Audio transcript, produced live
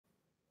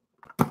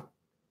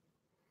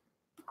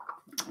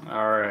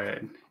All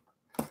right.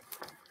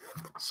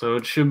 So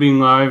it should be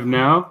live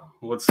now.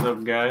 What's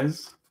up,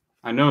 guys?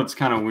 I know it's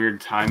kind of weird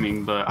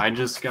timing, but I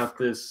just got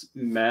this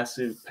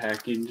massive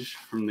package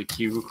from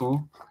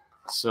TheCubicle,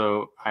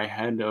 so I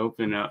had to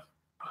open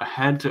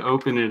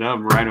it up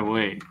right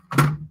away.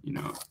 You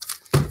know,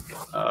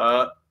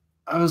 I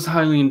was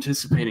highly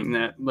anticipating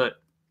that,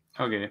 but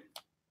okay.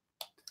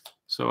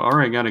 So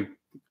already got a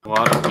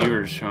lot of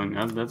viewers showing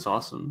up. That's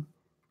awesome.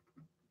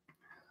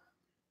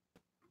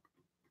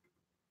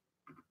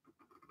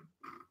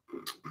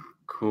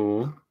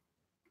 Cool.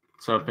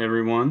 What's up,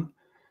 everyone?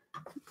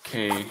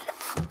 Okay,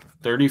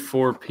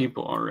 34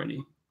 people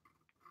already.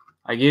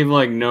 I gave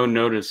like no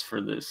notice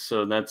for this,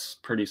 so that's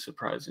pretty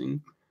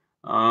surprising.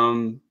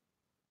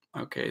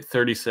 Okay,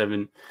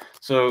 37.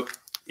 So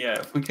yeah,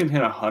 if we could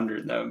hit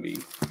 100, that would be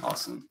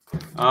awesome.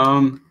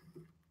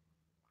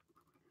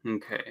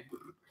 Okay.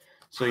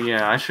 So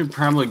yeah, I should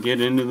probably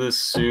get into this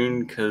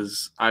soon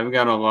because I've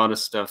got a lot of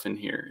stuff in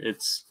here.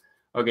 It's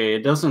okay,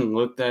 it doesn't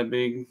look that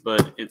big,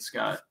 but it's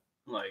got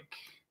like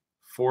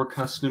 4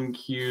 custom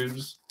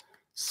cubes,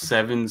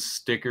 7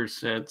 sticker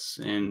sets,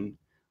 and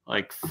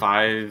like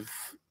 5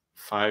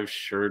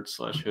 shirts /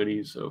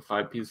 hoodies, so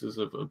 5 pieces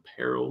of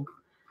apparel.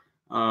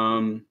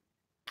 Oh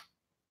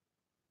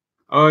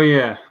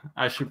yeah,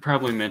 I should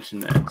probably mention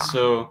that.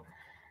 So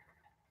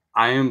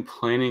I am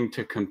planning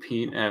to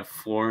compete at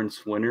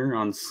Florence Winter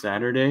on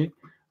Saturday.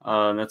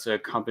 That's a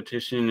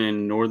competition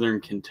in Northern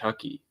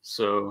Kentucky.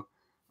 So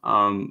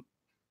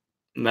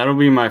that'll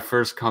be my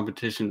first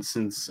competition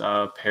since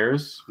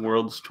Paris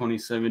Worlds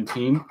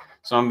 2017.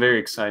 So I'm very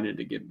excited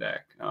to get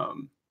back.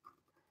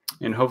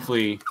 And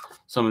hopefully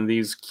some of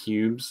these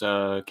cubes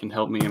can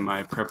help me in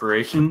my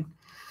preparation.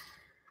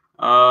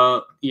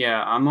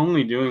 Yeah, I'm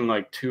only doing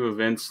like 2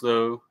 events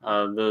though.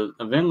 The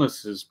event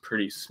list is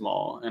pretty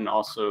small, and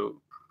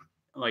also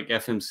like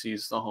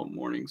FMCs the whole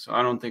morning, so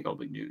I don't think I'll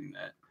be doing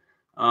that.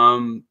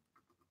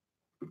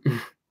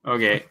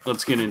 Okay,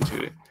 let's get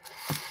into it.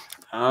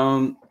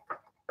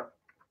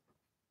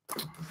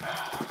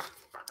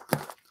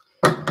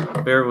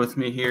 Bear with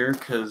me here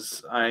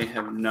because I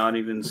have not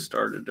even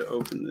started to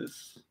open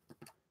this.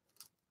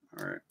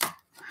 All right.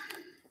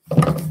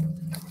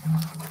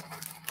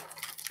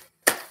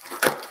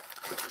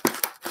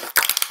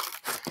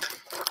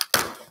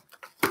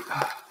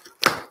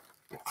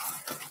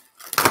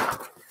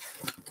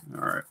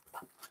 All right.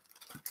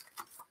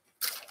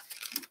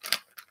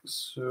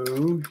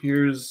 So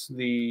here's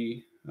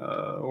the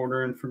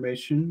order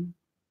information.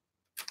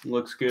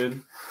 Looks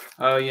good.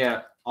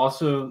 Yeah.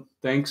 Also,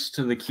 thanks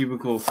to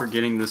TheCubicle for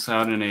getting this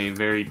out in a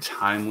very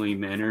timely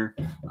manner.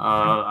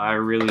 I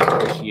really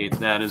appreciate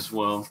that as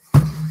well.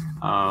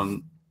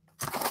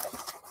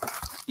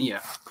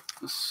 Yeah.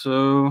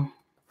 So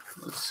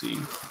let's see.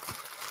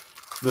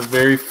 The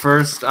very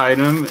first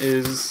item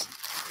is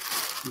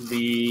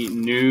the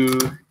new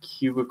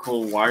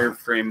Cubicle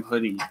wireframe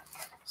hoodie.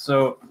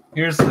 So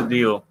here's the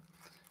deal.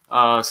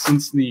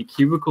 Since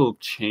TheCubicle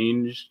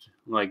changed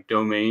like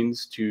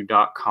domains to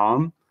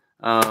 .com,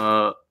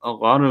 a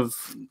lot of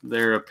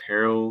their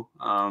apparel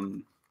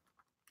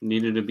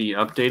needed to be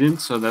updated.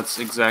 So that's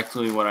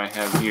exactly what I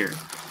have here.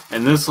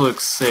 And this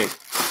looks sick.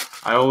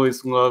 I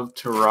always love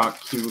to rock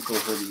Cubicle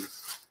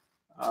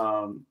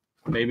hoodies.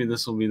 Maybe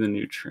this will be the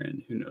new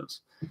trend. Who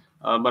knows?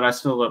 But I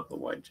still love the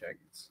white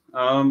jackets.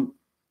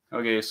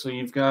 Okay, so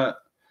you've got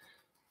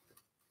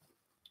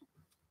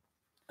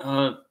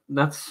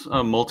that's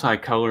a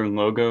multicolor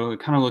logo. It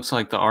kind of looks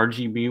like the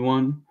RGB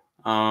one,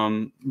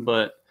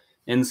 but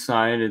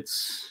inside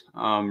it's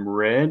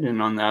red,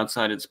 and on the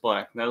outside it's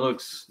black.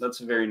 That's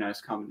a very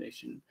nice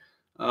combination.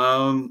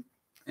 And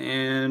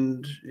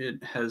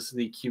it has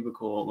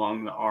TheCubicle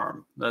along the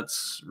arm.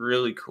 That's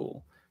really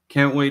cool.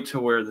 Can't wait to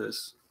wear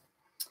this.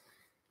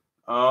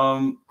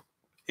 Yeah,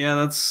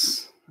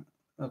 that's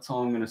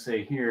all I'm gonna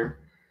say here.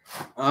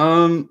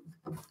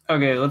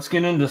 Okay, let's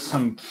get into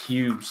some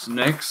cubes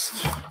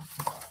next.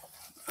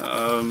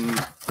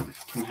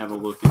 Can have a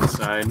look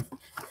inside.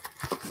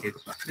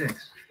 It's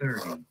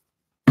 6:30.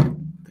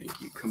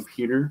 Thank you,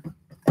 computer.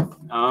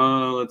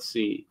 Let's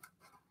see.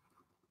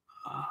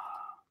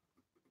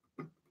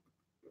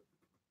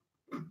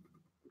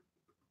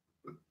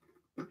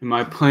 Am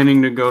I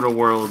planning to go to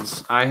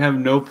Worlds? I have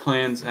no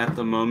plans at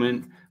the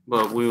moment,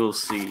 but we will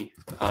see.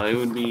 It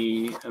would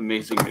be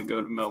amazing to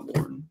go to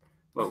Melbourne,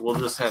 but we'll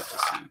just have to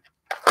see.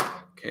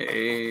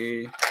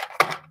 Okay.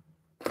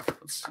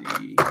 Let's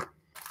see.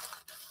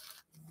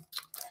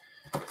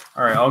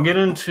 All right, I'll get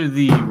into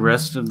the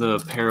rest of the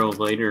apparel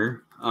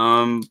later.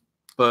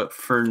 But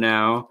for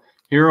now,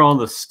 here are all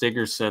the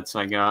sticker sets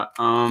I got.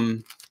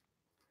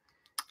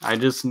 I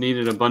just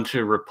needed a bunch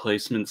of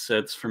replacement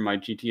sets for my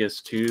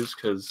GTS2s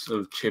because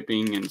of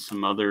chipping and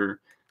some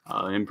other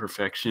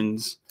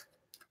imperfections.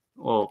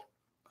 Well,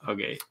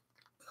 okay.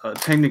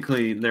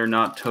 Technically, they're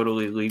not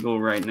totally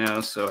legal right now,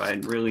 so I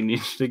really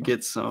need to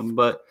get some.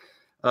 But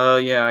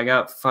yeah, I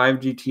got 5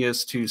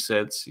 GTS2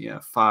 sets. Yeah,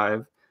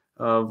 5.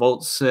 A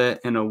Volt set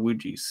and a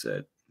Wuji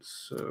set.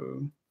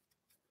 So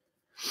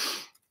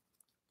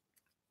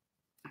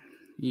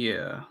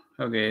Yeah,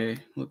 okay,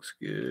 looks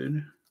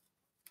good.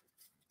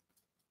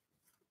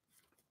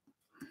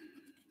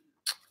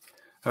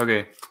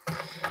 Okay,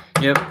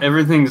 yep,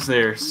 everything's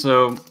there.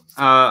 So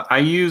I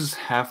use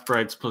half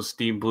brights plus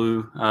deep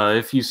blue.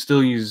 If you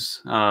still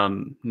use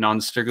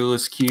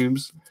non-stickerless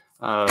cubes,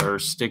 or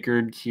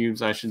stickered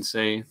cubes, I should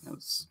say,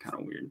 that's kind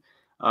of weird.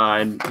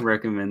 I'd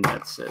recommend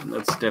that set.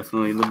 That's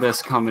definitely the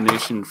best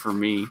combination for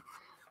me.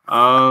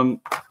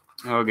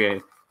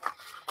 Okay.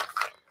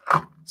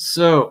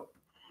 So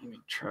let me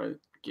try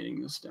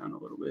getting this down a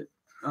little bit.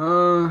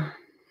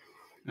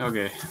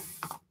 Okay.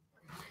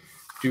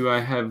 Do I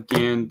have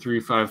GAN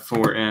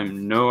 354M?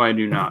 No, I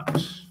do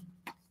not.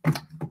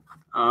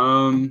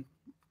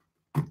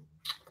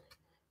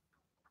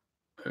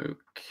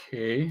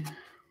 Okay.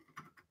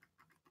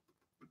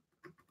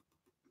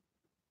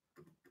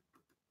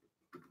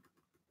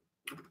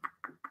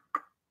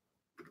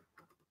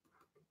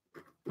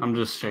 I'm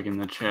just checking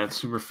the chat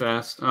super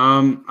fast.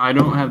 I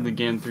don't have the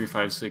GAN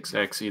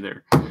 356X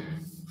either.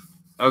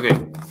 Okay.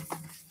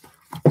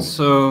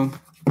 So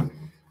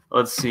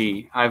let's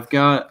see. I've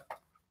got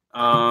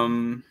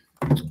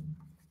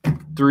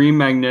 3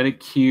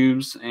 magnetic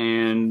cubes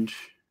and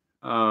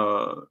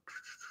hold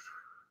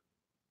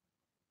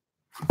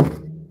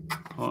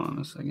on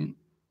a second.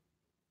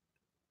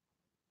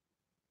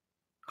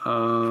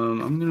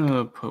 I'm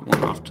gonna put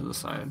one off to the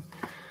side.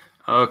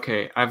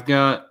 Okay, I've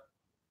got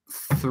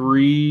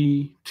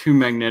 2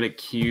 magnetic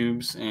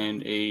cubes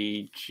and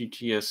a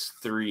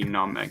GTS3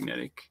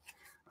 non-magnetic.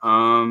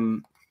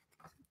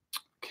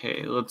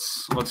 Okay,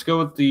 let's go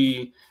with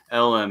the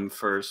LM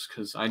first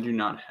because I do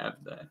not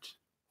have that.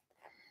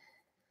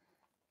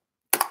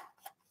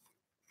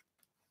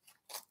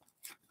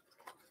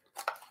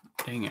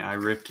 Dang it, I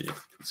ripped it.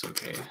 It's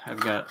okay.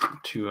 I've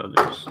got 2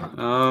 others.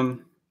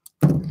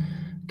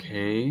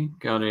 Okay,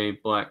 got a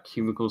black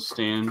cubicle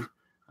stand.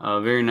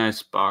 Very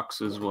nice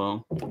box as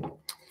well.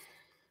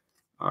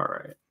 All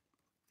right.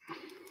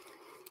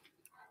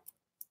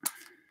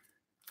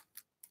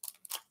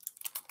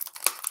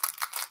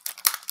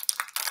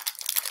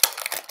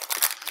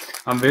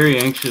 I'm very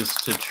anxious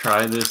to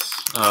try this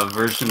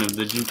version of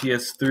the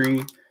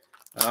GTS3.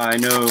 I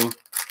know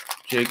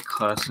Jake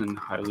Klassen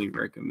highly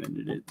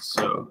recommended it,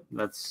 so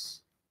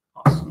that's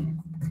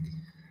awesome.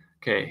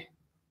 Okay.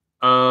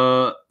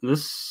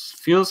 This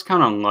feels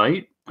kind of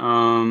light.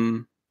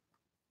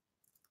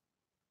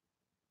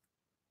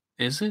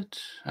 Is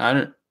it?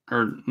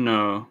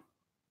 No,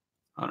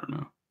 I don't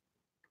know.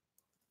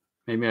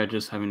 Maybe I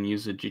just haven't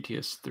used a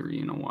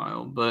GTS3 in a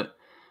while, but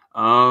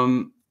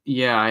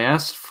yeah, I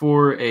asked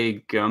for a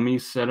gummy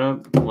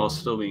setup while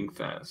still being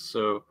fast,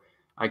 so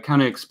I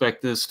kind of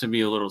expect this to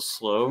be a little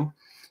slow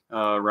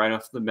right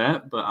off the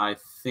bat, but I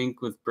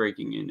think with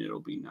breaking in, it'll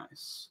be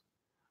nice.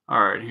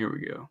 All right, here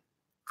we go.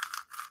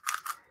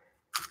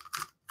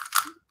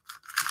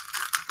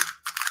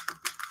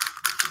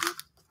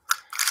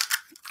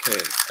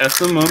 Okay, at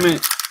the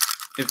moment,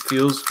 it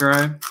feels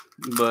dry,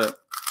 but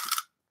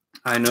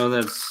I know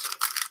that's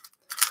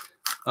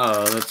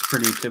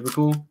pretty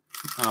typical.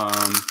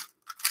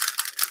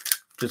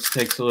 Just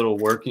takes a little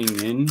working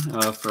in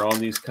for all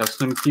these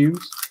custom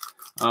cubes.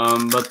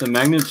 But the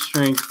magnet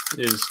strength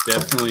is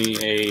definitely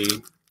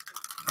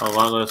a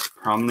lot less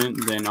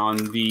prominent than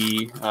on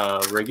the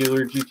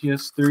regular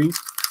GTS3.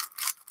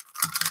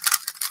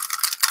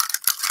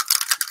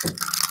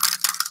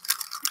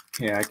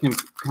 Okay, I can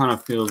kind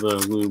of feel the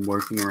lube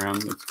working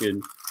around. That's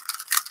good.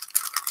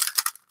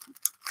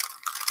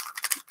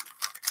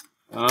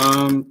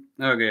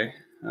 Okay.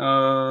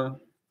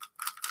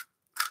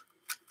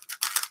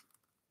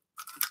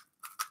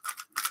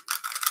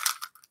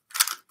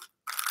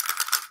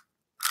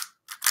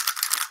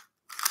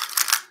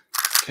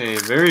 Okay,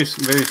 very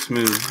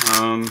smooth.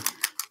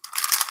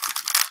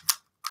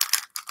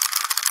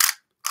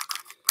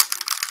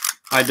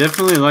 I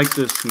definitely like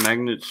this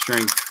magnet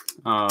strength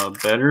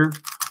better.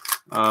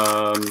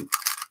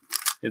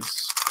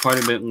 It's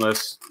quite a bit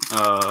less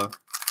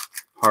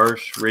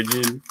harsh,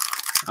 rigid.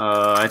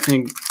 I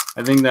think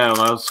that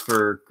allows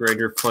for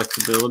greater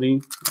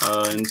flexibility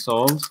in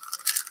solves,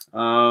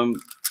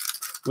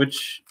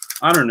 which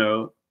I don't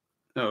know.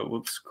 Oh,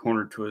 whoops!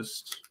 Corner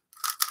twist.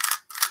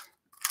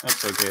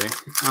 That's okay.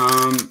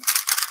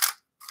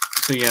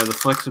 So yeah, the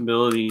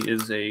flexibility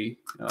is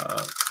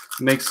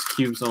makes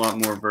cubes a lot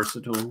more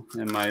versatile,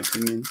 in my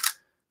opinion.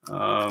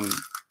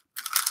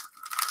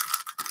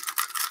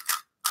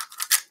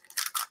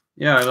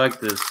 Yeah, I like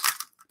this.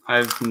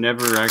 I've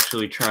never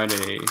actually tried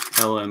a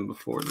LM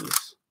before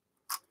this.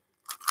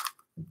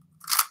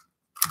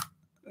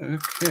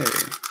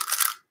 Okay.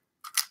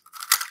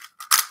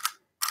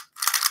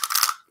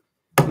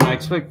 And I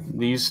expect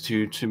these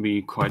two to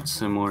be quite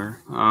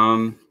similar.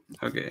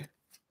 Okay.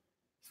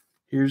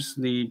 Here's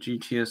the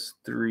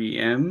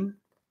GTS3M.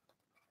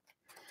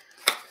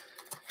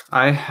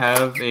 I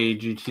have a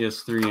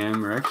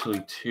GTS3M, or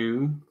actually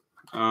 2,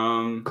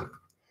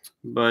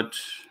 but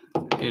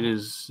it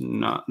is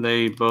not.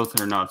 They both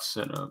are not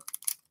set up.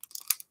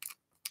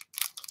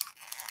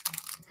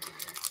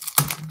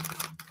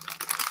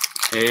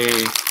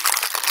 Hey,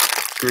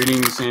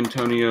 Greetings,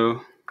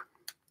 Antonio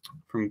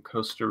from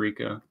Costa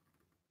Rica.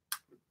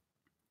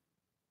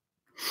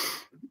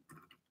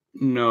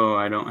 No,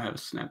 I don't have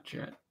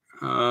Snapchat.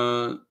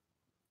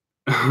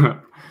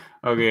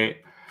 Okay.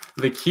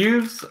 The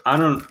cubes, I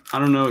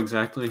don't know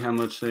exactly how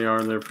much they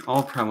are. They're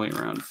all probably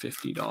around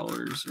 $50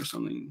 or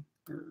something,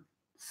 or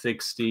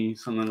 60,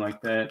 something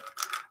like that.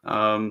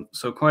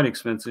 So quite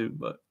expensive,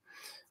 but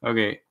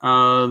okay.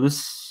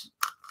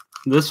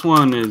 This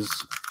one is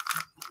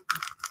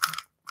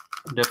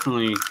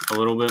definitely a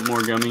little bit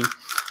more gummy.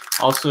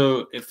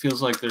 Also, it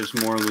feels like there's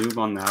more lube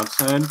on the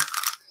outside.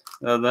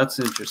 That's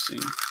interesting.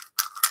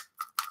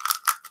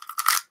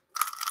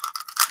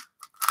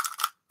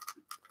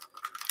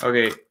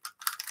 Okay,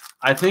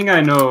 I think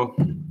I know.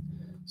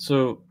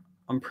 So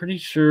I'm pretty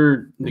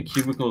sure the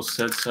Cubicle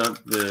sets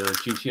up the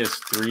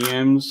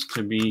GTS3Ms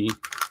to be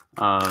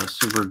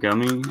super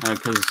gummy,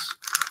 because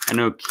I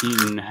know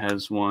Keaton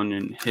has one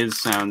and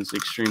his sounds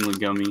extremely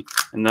gummy,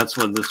 and that's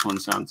what this one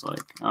sounds like.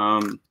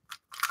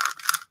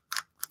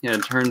 Yeah,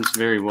 it turns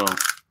very well.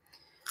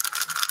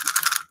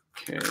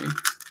 Okay.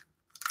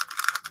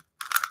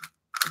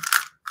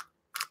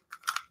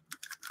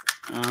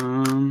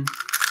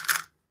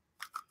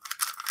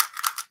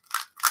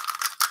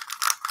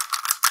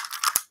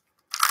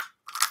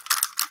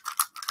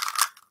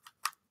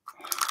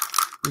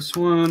 This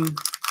one,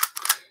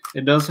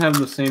 it does have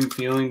the same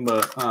feeling,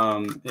 but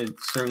it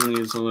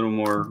certainly is a little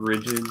more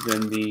rigid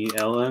than the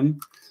LM.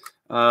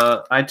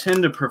 I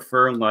tend to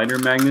prefer lighter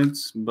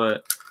magnets,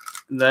 but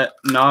that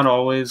not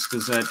always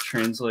does that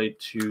translate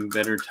to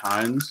better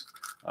times.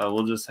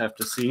 We'll just have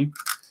to see.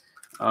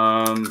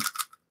 Wow,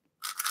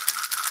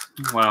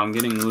 I'm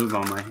getting lube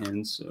on my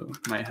hands, so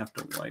might have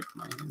to wipe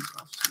my hands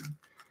off soon.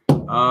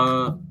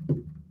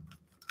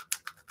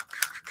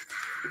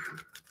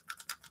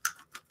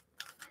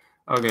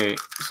 Okay,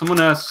 someone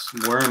asks,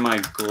 where am I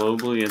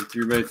globally at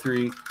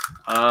 3x3?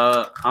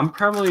 I'm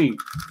probably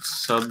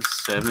sub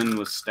 7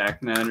 with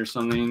StackMat or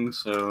something,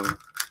 so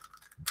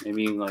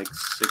maybe like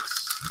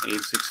 6.8,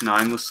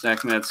 6.9 with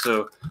StackMat.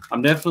 So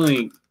I'm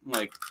definitely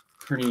like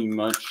pretty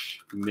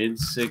much mid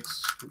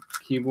 6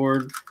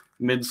 keyboard,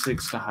 mid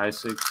 6 to high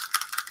 6.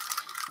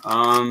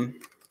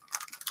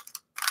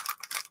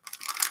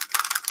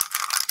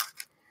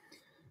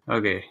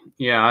 Okay,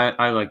 yeah,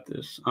 I like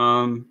this.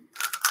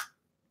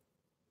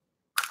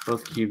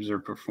 Both cubes are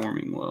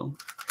performing well.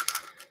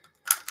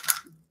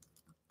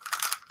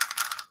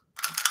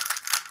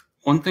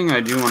 One thing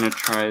I do want to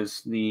try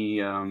is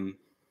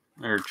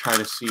try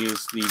to see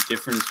is the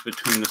difference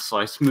between the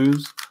slice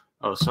moves.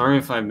 Oh, sorry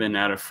if I've been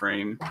out of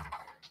frame.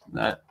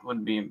 That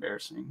would be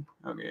embarrassing.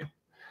 Okay.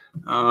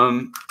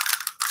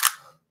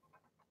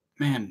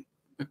 Man,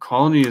 the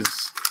quality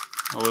is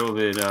a little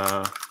bit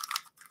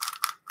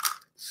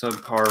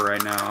subpar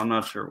right now. I'm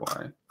not sure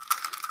why.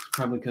 It's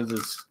probably because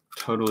it's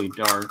totally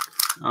dark.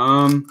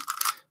 Am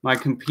I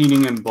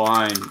competing in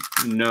blind?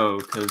 No,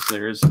 because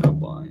there is no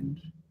blind,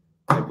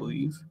 I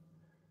believe.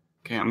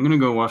 Okay, I'm gonna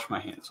go wash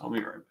my hands. I'll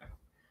be right back.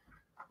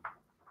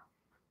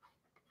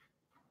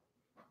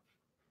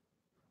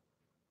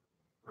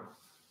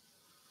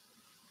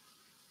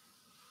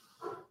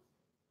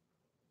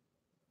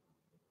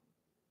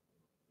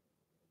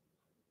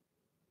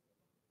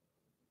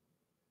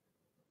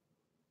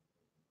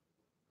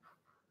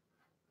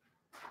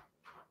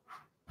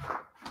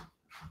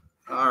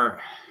 All right.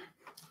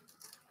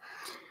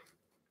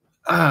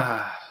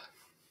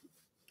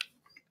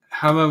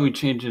 How about we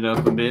change it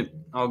up a bit?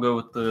 I'll go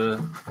with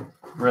the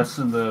rest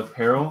of the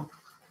apparel.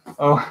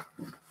 Oh,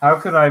 how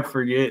could I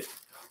forget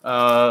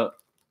the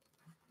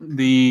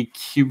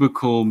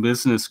Cubicle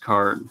business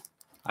card?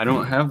 I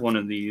don't have one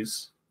of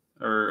these.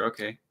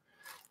 Okay.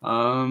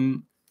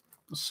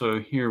 So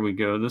here we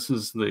go. This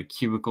is the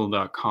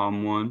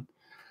Cubicle.com one.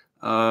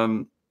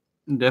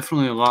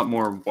 Definitely a lot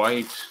more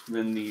white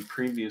than the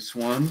previous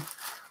one,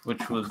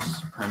 which was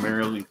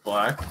primarily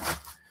black.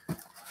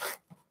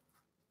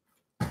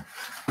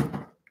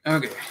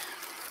 Okay.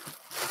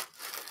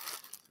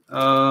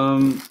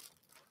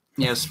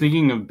 Yeah,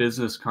 speaking of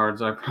business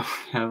cards, I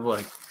probably have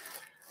like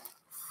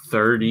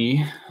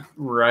 30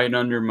 right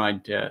under my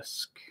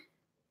desk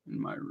in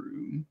my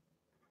room.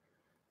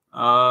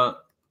 Oh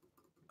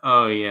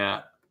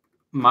yeah.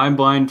 My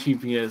blind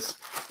TPS,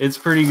 it's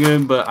pretty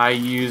good, but I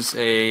use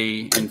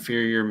a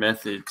inferior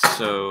method,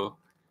 so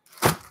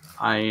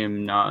I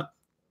am not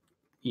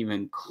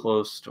even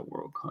close to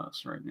world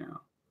class right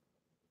now.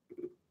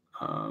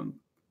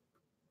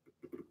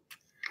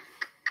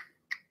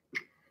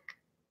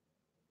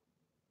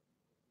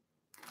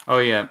 Oh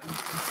yeah.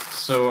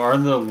 So are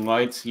the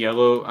lights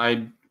yellow?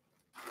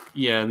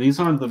 Yeah, these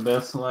aren't the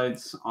best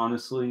lights,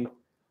 honestly.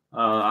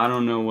 I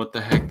don't know what the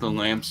heck the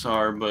lamps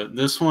are, but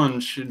this one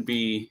should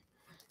be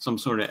some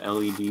sort of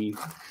LED.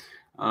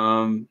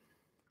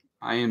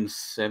 I am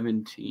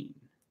 17.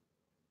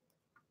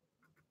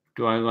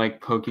 Do I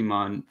like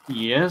Pokemon?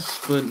 Yes,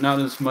 but not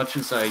as much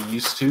as I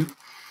used to.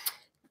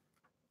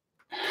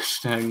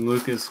 Hashtag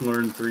Lucas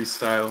learn 3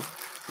 style.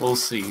 We'll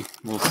see.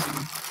 We'll see.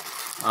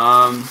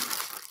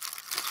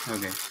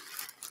 Okay.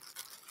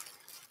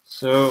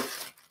 So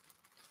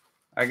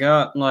I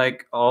got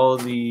like all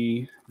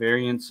the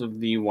variants of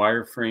the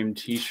wireframe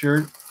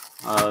t-shirt.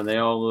 They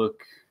all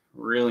look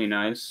really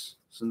nice.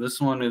 So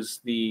this one is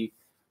the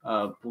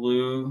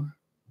blue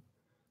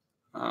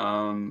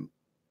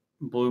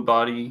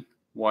body,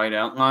 white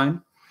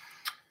outline.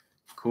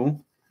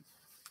 Cool.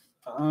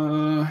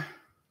 Okay.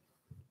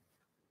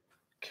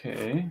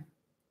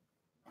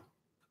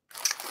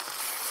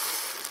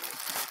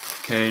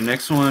 Okay,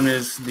 next one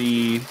is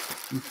the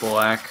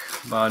black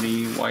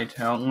body, white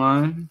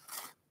outline.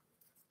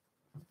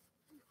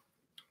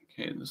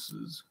 Okay, this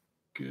is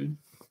good.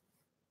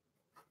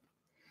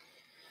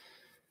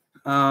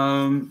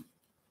 Man,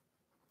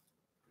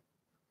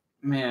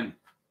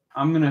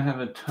 I'm gonna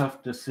have a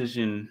tough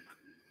decision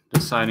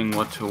deciding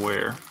what to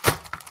wear.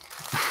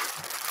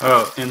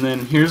 Oh, and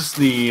then here's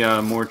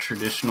the more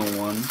traditional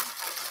one.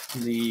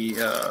 The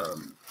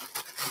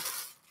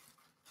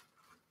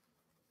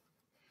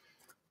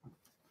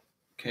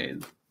okay,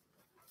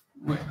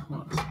 wait,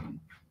 hold on a second.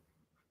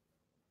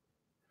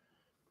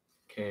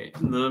 Okay,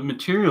 the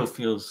material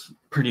feels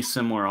pretty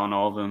similar on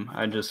all of them.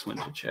 I just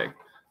went to check.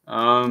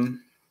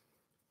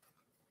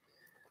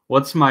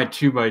 What's my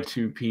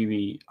 2x2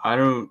 PV? I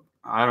don't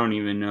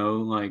even know,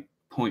 like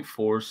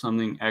 0.4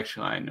 something.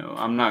 Actually, I know.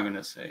 I'm not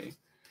gonna say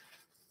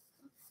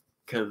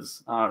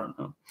because I don't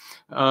know.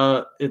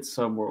 It's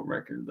a world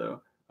record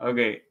though.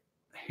 Okay,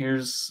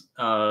 here's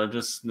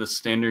just the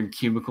standard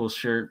Cubicle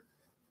shirt.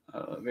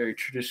 Very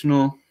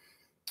traditional.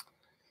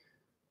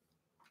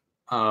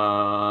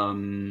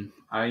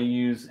 I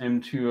use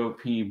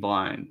M2OP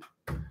blind.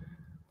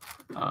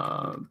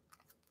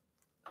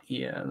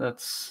 Yeah,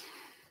 that's.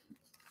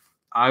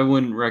 I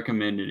wouldn't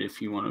recommend it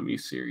if you want to be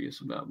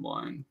serious about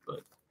blind,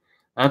 but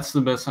that's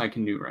the best I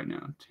can do right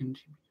now. 10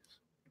 GBs.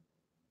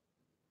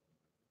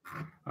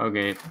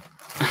 Okay.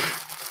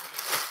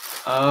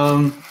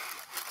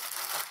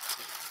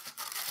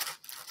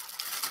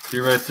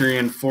 3x3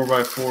 and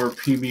 4x4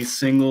 PB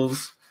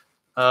singles.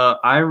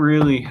 I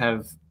really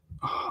have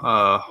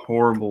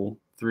horrible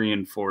 3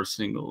 and 4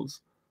 singles.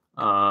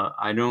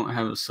 I don't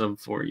have a sub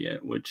 4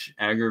 yet, which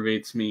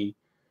aggravates me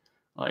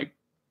like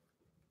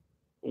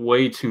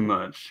way too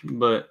much.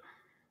 But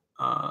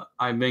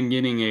I've been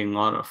getting a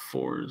lot of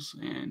 4s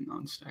and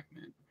on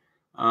StackNet.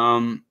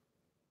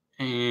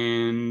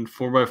 And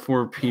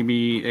 4x4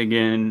 PB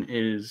again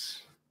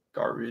is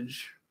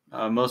garbage.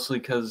 Mostly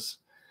because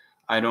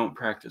I don't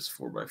practice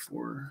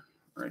 4x4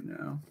 right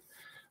now.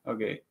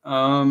 Okay.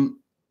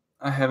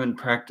 I haven't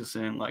practiced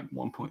in like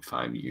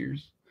 1.5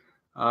 years.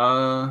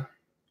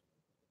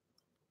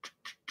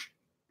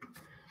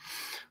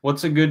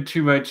 What's a good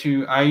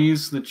 2x2? I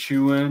use the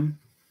Chew-In.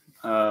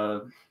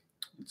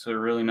 It's a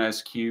really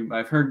nice cube.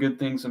 I've heard good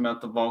things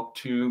about the Valk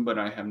 2, but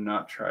I have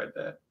not tried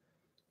that.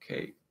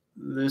 Okay,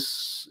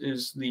 this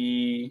is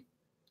the...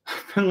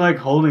 I've been like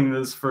holding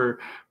this for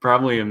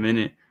probably a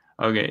minute.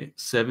 Okay,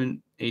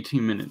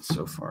 18 minutes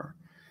so far.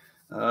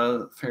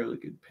 Fairly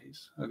good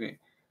pace. Okay,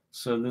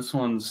 so this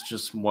one's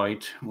just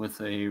white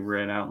with a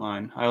red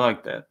outline. I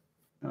like that.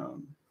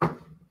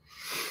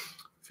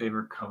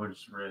 Favorite color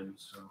is red,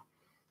 so...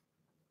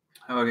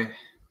 Okay.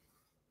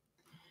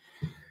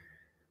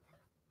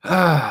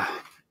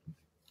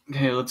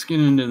 Okay, let's get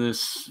into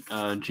this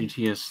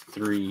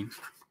GTS3.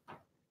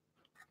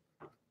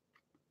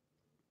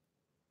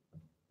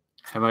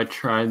 Have I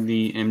tried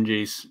the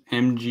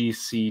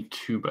MGC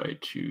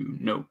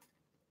 2x2? Nope.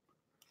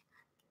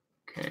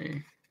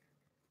 Okay.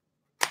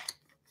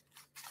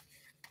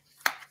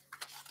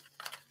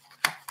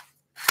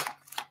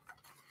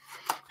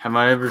 Have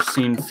I ever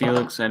seen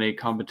Felix at a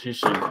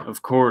competition?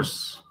 Of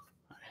course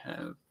I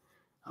have.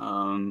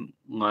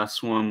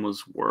 Last one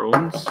was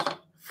Worlds.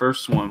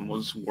 First one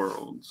was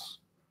Worlds.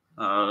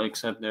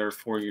 Except they're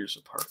 4 years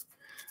apart.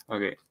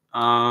 Okay.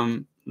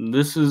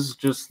 This is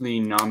just the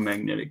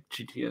non-magnetic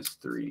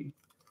GTS3.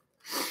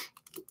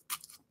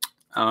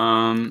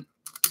 I'm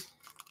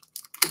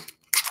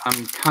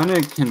kind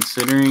of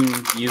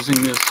considering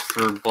using this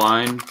for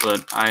blind,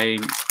 but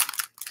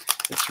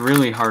it's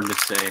really hard to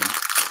say.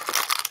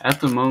 At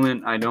the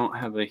moment, I don't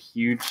have a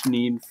huge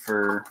need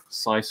for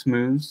slice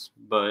moves,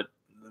 but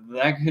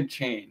that could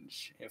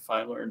change if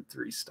I learn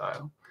 3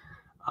 style.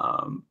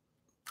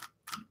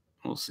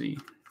 We'll see.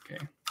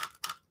 Okay.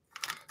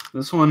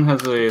 This one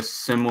has a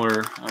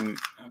similar, okay,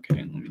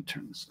 let me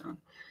turn this down.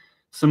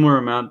 Similar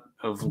amount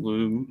of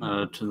lube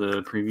to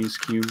the previous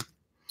cube.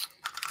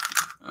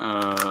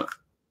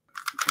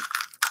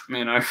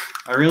 Man, I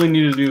really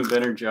need to do a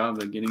better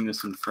job at getting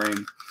this in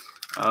frame.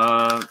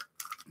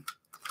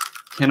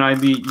 Can I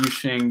beat Yu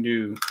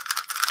Shang-Du?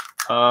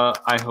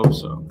 I hope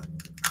so.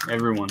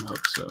 Everyone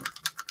hopes so.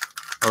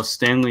 Oh,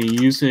 Stanley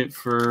use it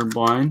for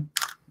blind.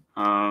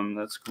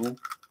 That's cool.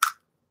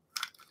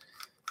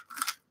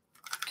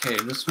 Okay,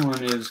 this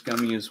one is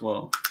gummy as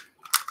well.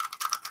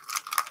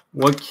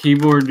 What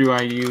keyboard do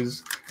I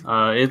use?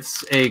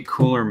 It's a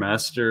Cooler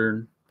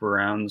Master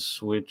Brown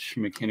Switch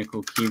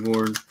mechanical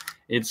keyboard.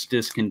 It's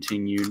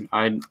discontinued.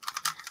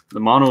 The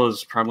model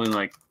is probably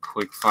like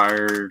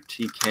Quickfire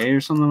TK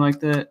or something like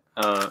that.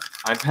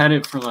 I've had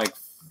it for like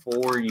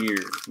 4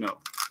 years, no,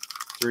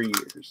 3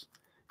 years,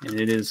 and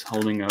it is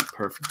holding up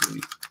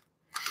perfectly.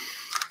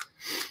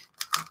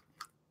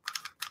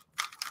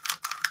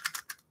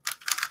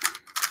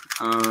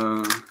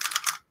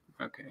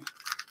 Okay.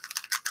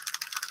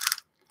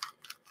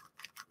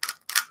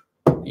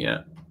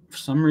 Yeah, for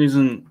some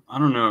reason, I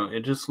don't know,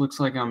 it just looks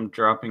like I'm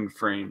dropping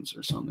frames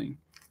or something.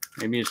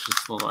 Maybe it's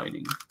just the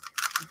lighting.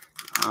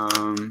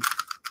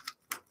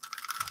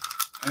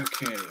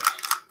 Okay.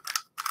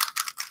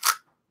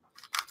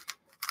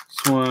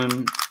 This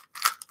one.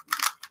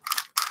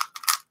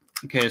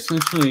 Okay,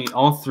 essentially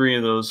all 3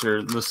 of those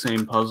are the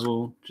same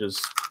puzzle,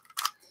 just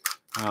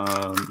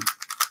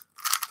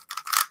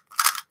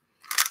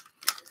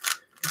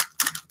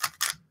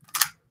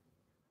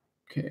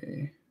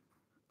okay.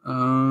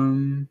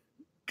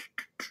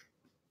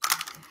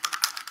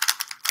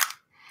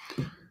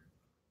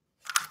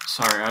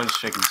 Sorry, I was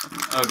checking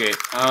something. Okay,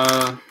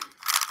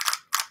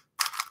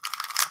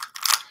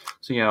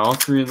 so yeah, all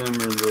 3 of them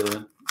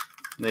are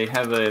they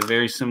have a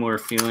very similar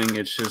feeling.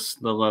 It's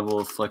just the level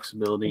of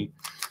flexibility.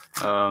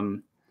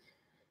 That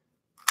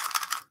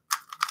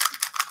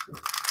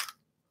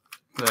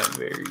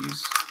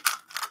varies.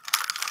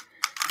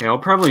 Okay, I'll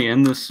probably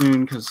end this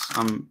soon because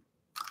I'm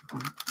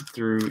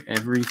through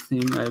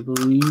everything, I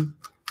believe.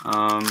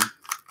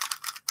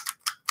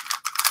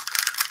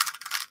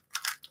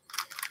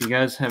 If you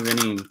guys have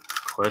any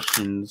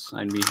questions,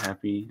 I'd be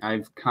happy.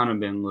 I've kind of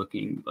been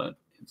looking, but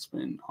it's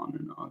been on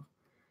and off.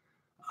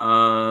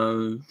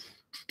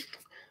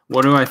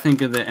 What do I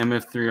think of the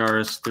MF3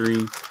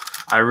 RS3?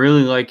 I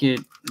really like it,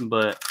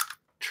 but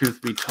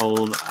truth be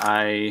told,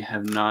 I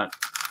have not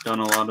done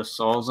a lot of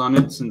sols on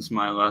it since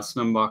my last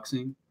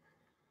unboxing.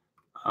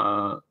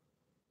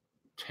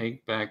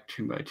 Take back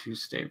 2x2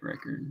 state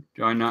record.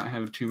 Do I not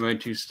have a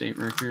 2x2 state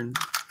record?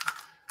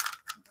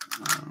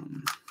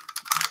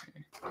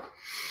 Okay.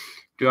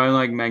 Do I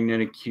like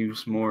magnetic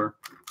cubes more?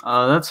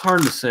 That's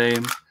hard to say.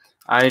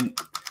 I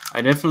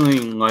definitely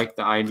like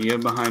the idea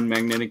behind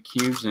magnetic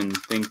cubes and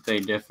think they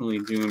definitely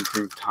do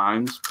improve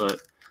times,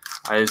 but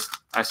I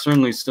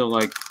certainly still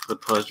like the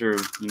pleasure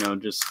of, you know,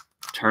 just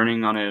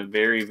turning on a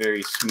very,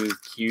 very smooth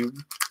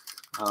cube.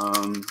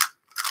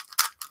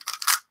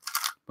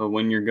 But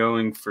when you're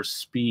going for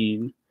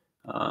speed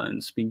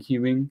and speed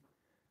cubing,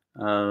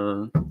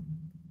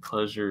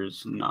 pleasure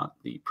is not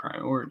the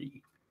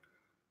priority.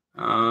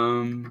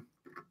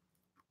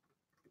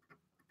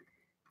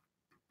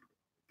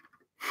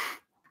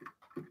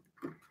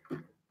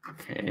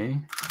 Okay.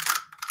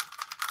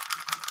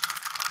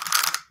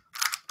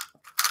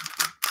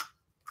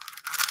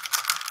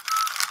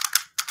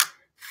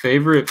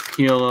 Favorite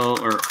PLL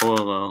or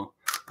OLL?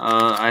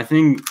 I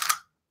think,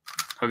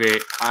 okay,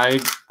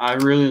 I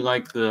really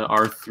like the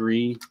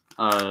R3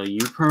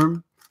 U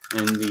perm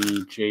and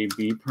the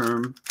JB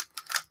perm.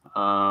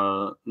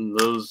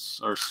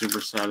 Those are super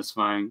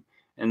satisfying.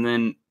 And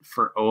then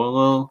for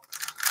OLL,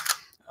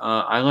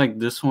 I like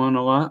this one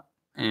a lot.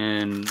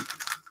 And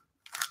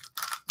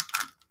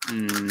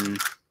let's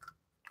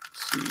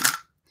see,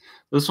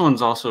 this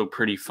one's also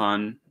pretty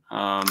fun.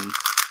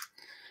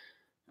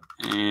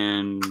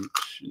 And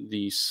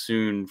the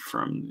soon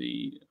from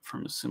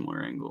a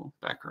similar angle,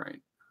 back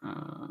right.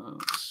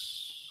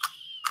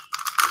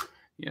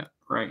 Yeah,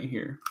 right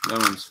here. That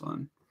one's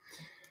fun.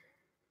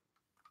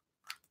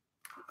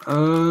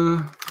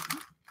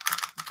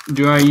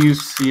 Do I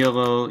use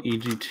CLL,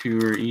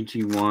 EG2, or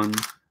EG1?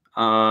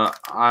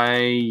 I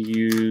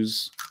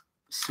use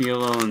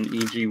CLL and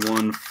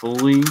EG1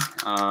 fully,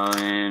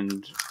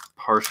 and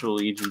partial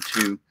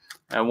EG2.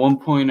 At one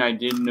point, I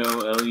did know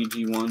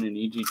LEG1 and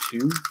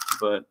EG2,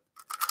 but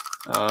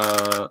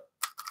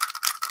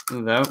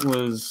that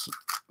was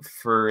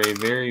for a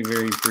very,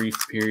 very brief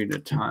period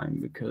of time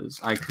because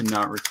I could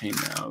not retain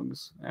the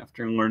algs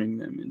after learning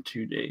them in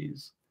 2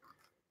 days.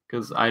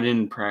 Because I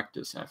didn't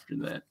practice after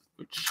that,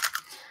 which,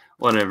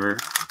 whatever.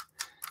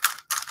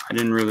 I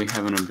didn't really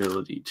have an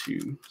ability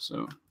to,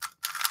 so.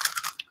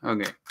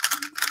 Okay.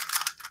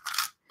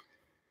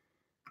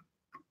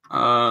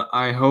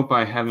 I hope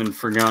I haven't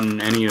forgotten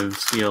any of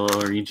CLL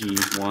or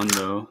EG1,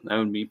 though. That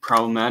would be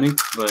problematic,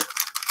 but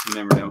you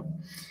never know.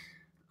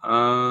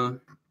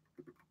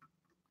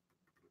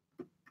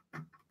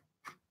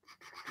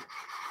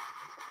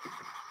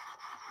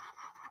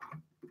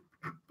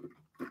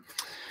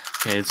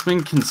 Okay, it's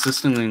been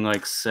consistently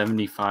like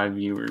 75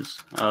 viewers.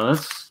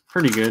 That's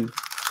pretty good,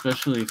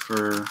 especially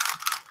for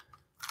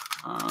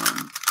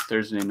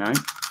Thursday night.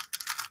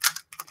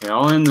 Okay,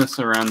 I'll end this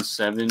around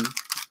 7.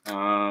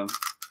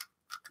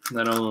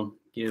 That'll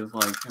give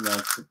like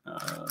about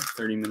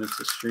 30 minutes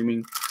of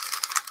streaming.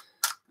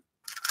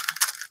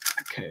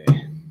 Okay.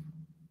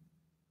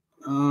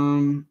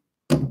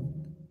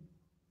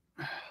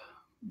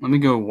 Let me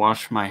go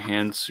wash my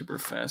hands super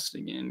fast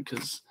again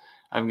because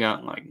I've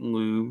got like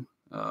lube.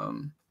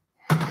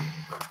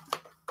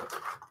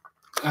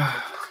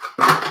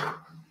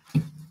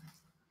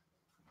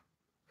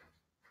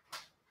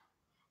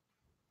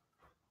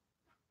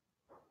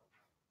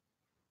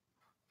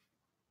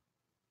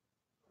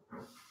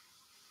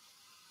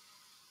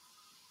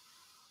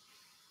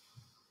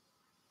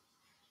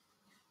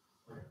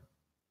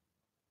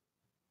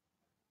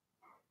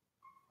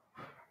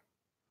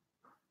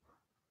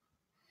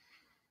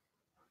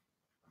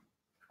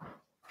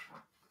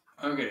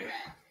 Okay.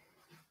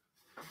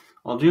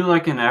 I'll do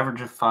like an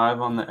average of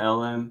 5 on the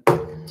LM.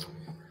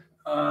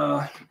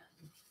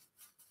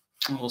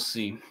 We'll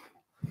see.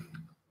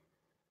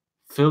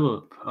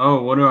 Philip.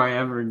 Oh, what do I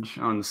average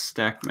on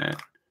stack mat?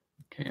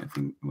 Okay, I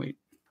think. Wait.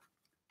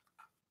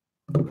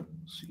 Let's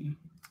see.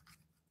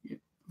 Yeah,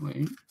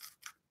 wait.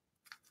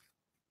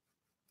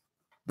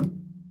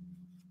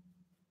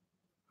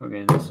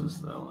 Okay, this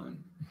is the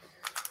LM.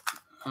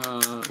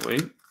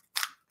 Wait.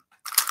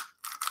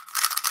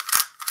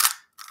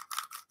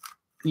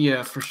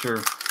 Yeah, for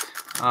sure.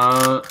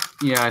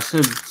 Yeah, I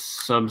said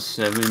sub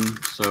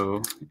 7,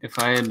 so if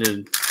I had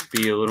to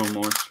be a little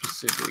more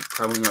specific,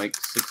 probably like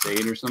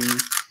 6'8" or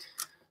something.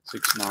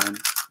 6'9".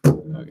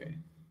 Okay.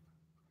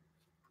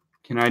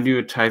 Can I do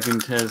a typing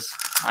test?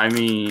 I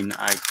mean,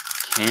 I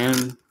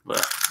can,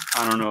 but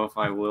I don't know if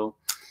I will.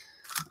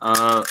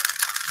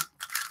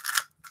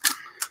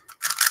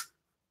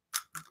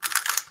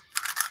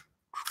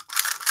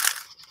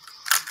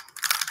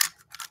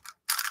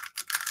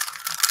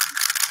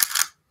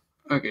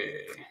 Okay.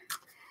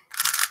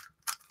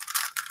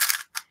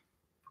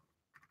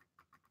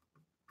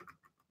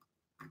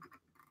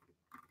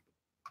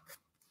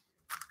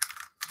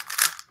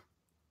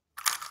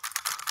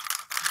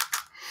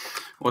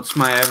 What's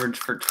my average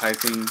for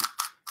typing?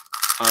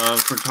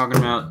 If we're talking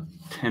about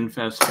 10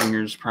 fast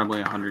fingers,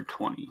 probably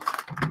 120.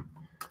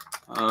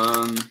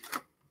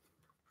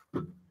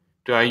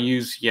 Do I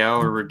use yaw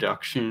or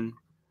reduction?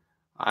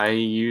 I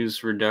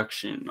use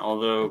reduction,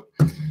 although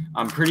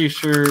I'm pretty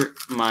sure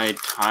my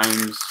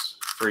times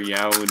for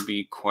yaw would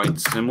be quite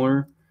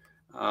similar.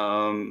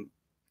 I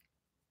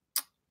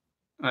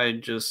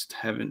just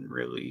haven't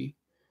really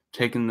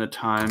taken the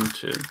time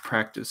to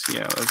practice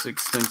yaw as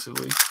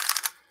extensively.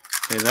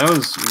 Okay, that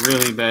was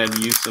really bad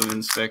use of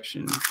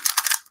inspection.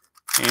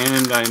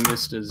 And I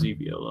missed a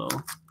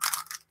ZBLL.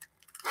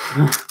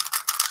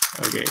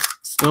 Okay,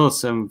 still a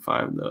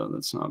 7.5 though.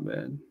 That's not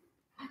bad.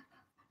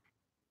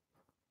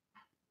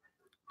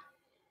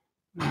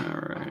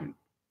 All right.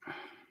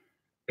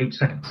 8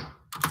 seconds.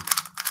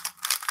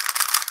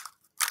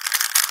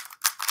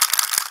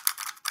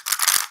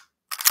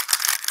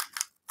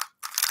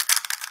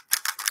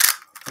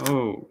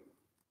 Oh.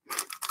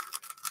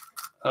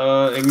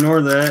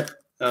 Ignore that.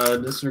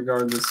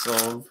 Disregard the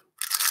solve.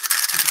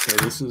 Okay,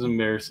 this is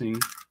embarrassing.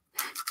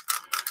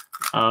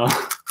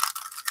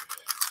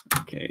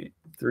 Okay,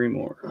 3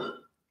 more.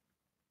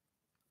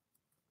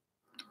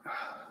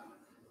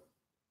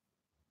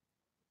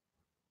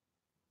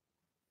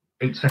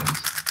 Eight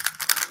seconds.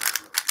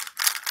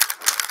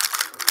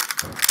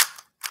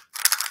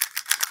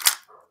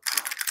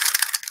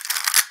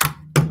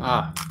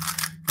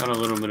 Got a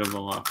little bit of a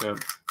lockup.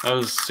 That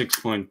was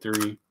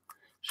 6.3.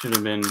 Should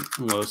have been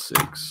low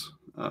 6.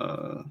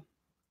 Okay.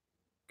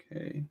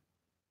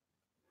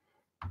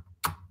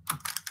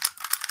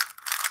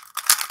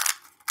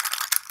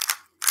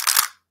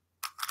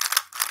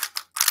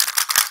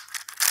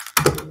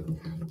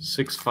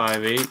 Six,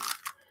 5, 8.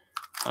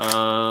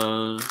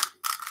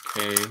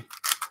 Okay.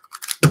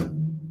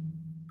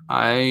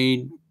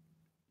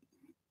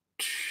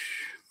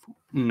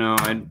 No,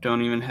 I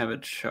don't even have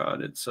it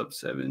shot. It's sub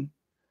 7.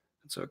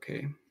 It's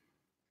okay.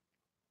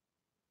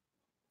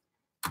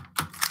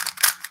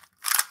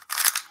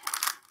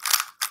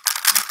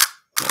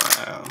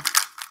 Wow.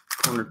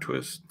 Corner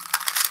twist.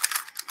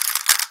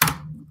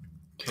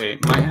 Okay,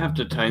 might have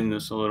to tighten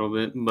this a little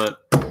bit,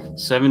 but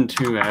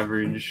 7.2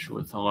 average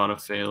with a lot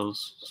of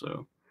fails.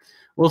 So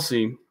we'll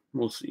see.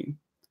 We'll see.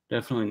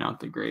 Definitely not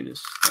the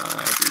greatest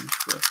average,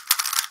 but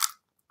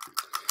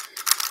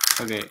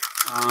okay.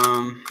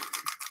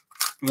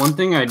 One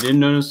thing I did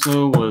notice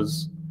though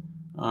was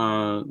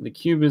the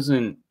cube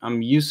isn't.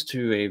 I'm used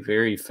to a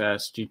very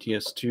fast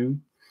GTS2,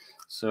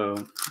 so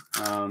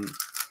I'm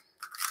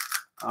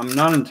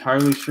not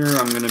entirely sure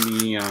I'm going to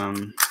be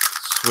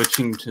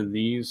switching to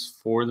these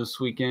for this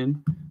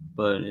weekend,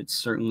 but it's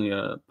certainly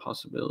a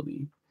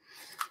possibility.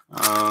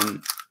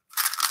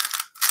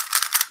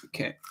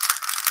 Okay.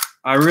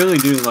 I really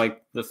do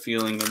like the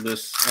feeling of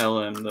this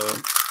LM though.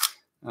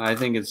 I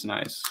think it's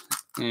nice.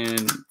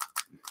 And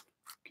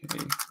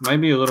okay,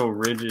 might be a little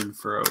rigid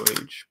for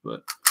OH,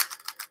 but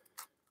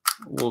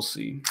we'll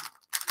see.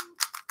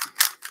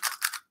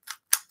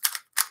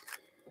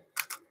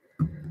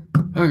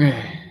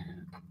 Okay,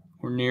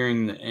 we're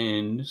nearing the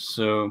end,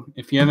 so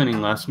if you have any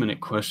last minute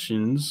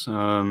questions,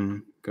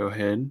 go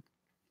ahead.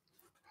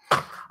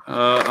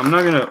 I'm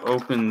not gonna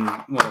open.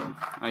 Well,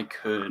 I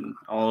could.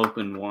 I'll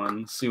open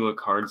one, see what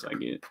cards I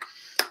get.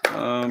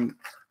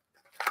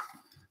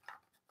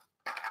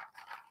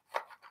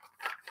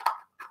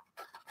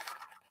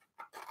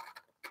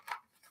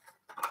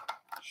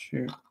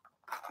 Sure.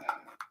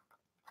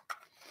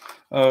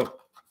 Oh,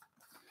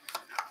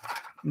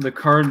 the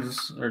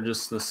cards are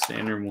just the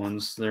standard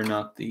ones. They're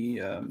not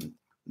the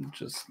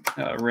just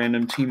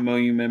random Team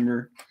MOU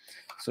member.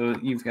 So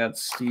you've got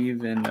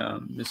Steve and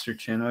Mr.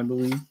 Chen, I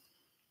believe.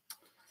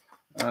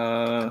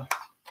 Okay,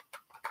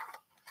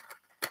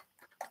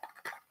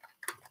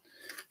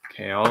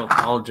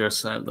 I'll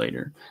address that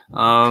later.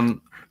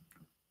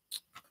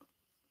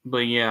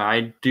 But yeah,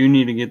 I do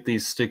need to get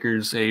these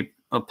stickers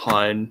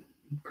applied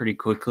pretty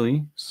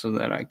quickly so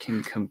that I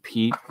can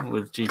compete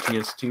with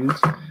GTS2s.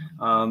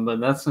 But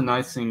that's the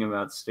nice thing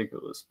about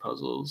stickerless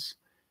puzzles.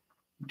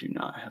 You do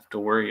not have to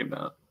worry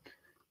about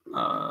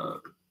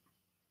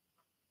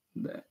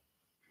that.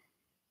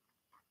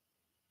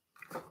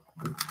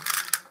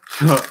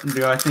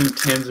 Do I think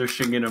Tanzer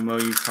should get a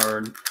Moyu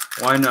card?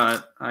 Why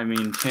not? I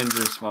mean,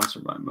 Tanzer is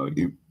sponsored by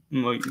Moyu.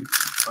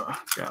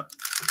 Oh, God.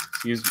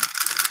 Excuse me.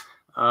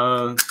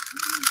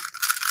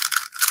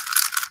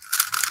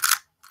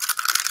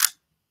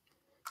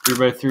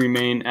 3x3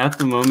 main. At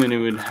the moment, it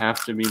would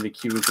have to be the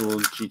Cubicle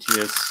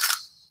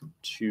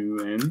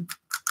GTS2N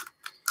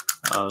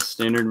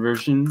standard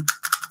version,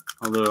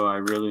 although I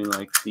really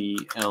like the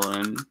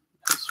LN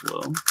as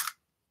well.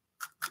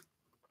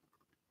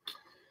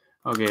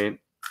 Okay.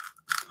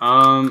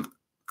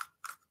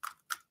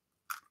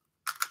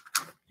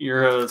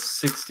 You're a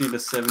 60 to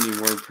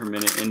 70 word per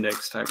minute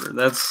index typer.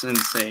 That's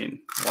insane.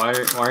 Why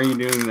are you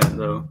doing that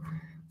though?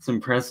 It's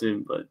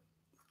impressive, but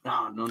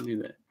no, don't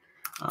do that.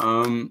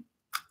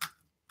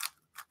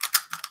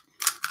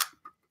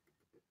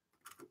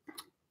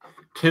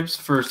 Tips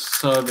for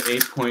sub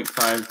 8.5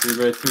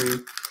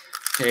 3x3.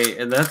 Okay,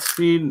 at that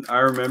speed, I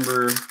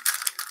remember.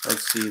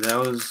 Let's see, that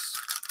was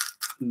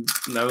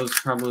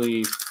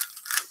probably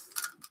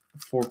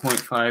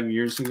 4.5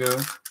 years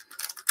ago.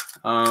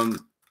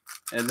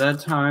 At that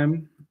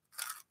time,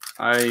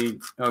 I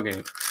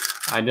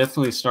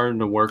definitely started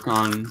to work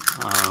on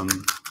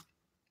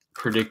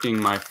predicting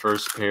my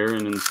first pair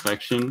in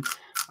inspection.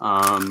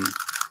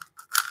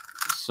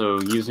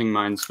 So using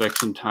my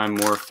inspection time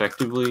more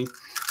effectively.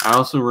 I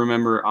also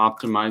remember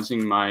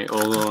optimizing my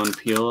OLO and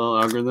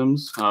PLL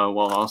algorithms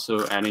while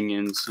also adding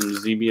in some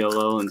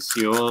ZBLL and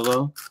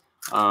COLL.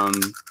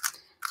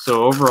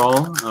 So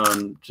overall,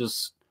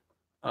 just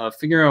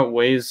figure out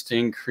ways to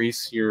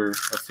increase your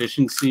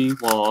efficiency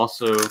while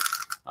also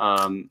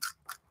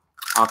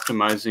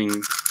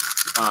optimizing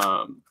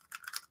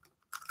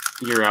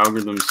your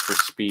algorithms for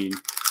speed.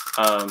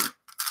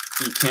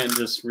 You can't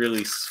just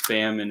really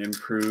spam and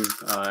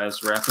improve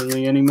as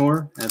rapidly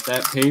anymore at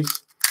that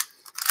pace.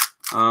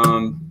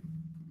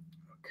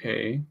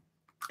 Okay.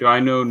 Do I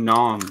know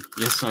Nom?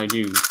 Yes, I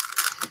do.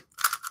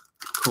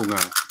 Cool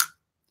guy.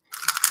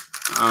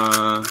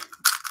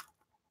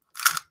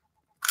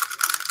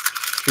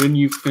 Should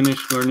you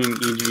finish learning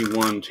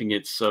EG1 to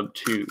get sub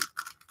 2?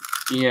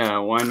 Yeah,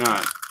 why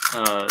not?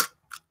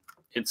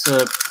 It's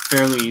a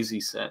fairly easy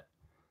set.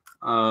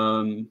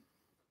 When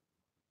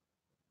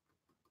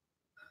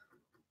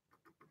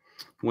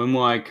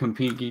will I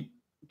compete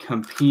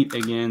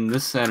again?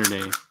 This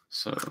Saturday.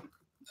 So,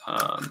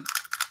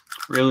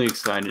 really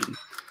excited.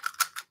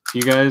 If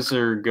you guys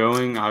are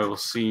going, I will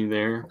see you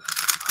there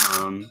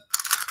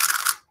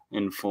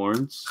in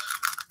Florence.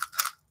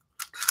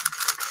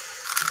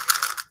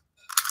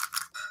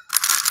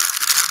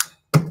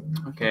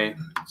 Okay,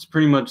 it's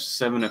pretty much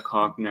 7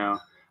 o'clock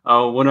now.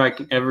 Would I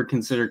ever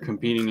consider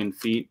competing in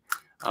feet?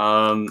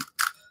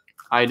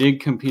 I did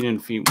compete in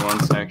feet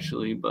once,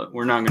 actually, but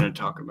we're not going to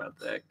talk about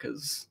that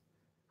because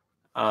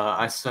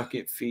I suck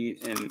at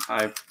feet and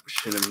I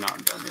should have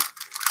not done it.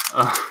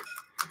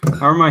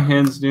 How are my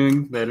hands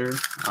doing? Better.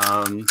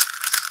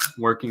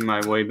 Working my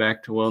way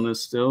back to wellness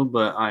still,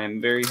 but I am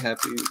very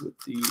happy with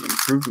the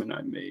improvement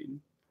I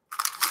made.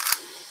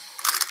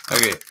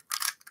 Okay.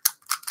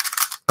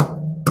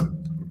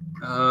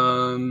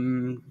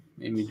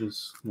 Maybe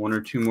just 1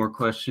 or 2 more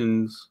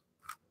questions.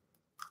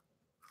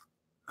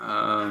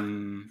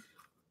 Am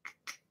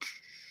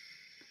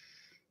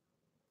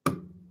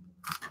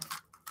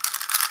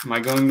I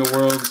going to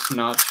Worlds?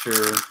 Not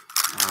sure.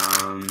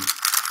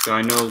 Do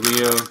I know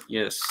Leo?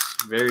 Yes,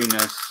 very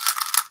nice.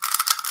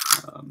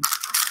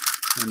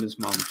 And his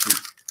mom too.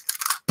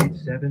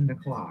 It's 7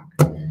 o'clock.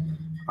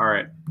 All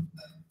right.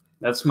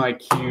 That's my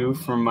cue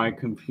from my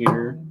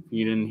computer. If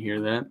you didn't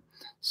hear that.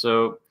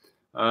 So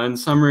in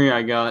summary,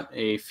 I got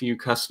a few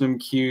custom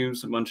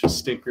cubes, a bunch of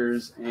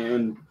stickers,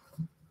 and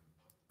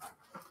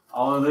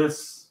all of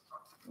this.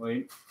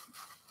 Wait.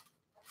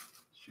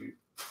 Shoot.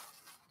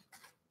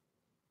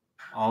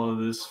 All of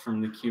this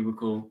from the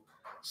Cubicle.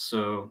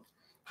 So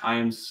I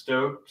am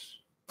stoked.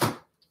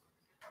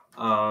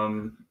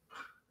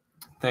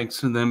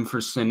 Thanks to them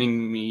for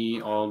sending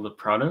me all the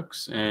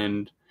products.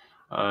 And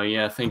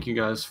yeah, thank you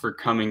guys for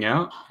coming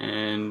out.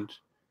 And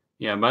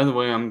yeah, by the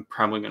way, I'm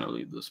probably going to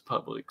leave this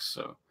public.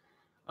 So,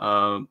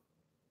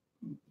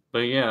 but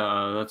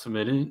yeah, that's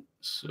about it.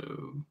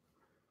 So,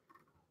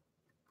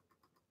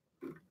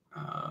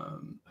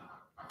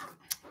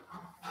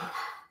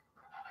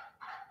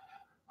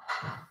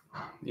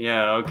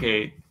 yeah,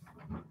 okay.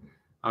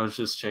 I was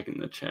just checking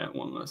the chat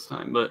one last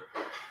time, but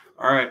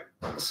all right.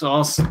 So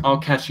I'll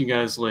catch you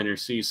guys later.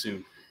 See you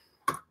soon.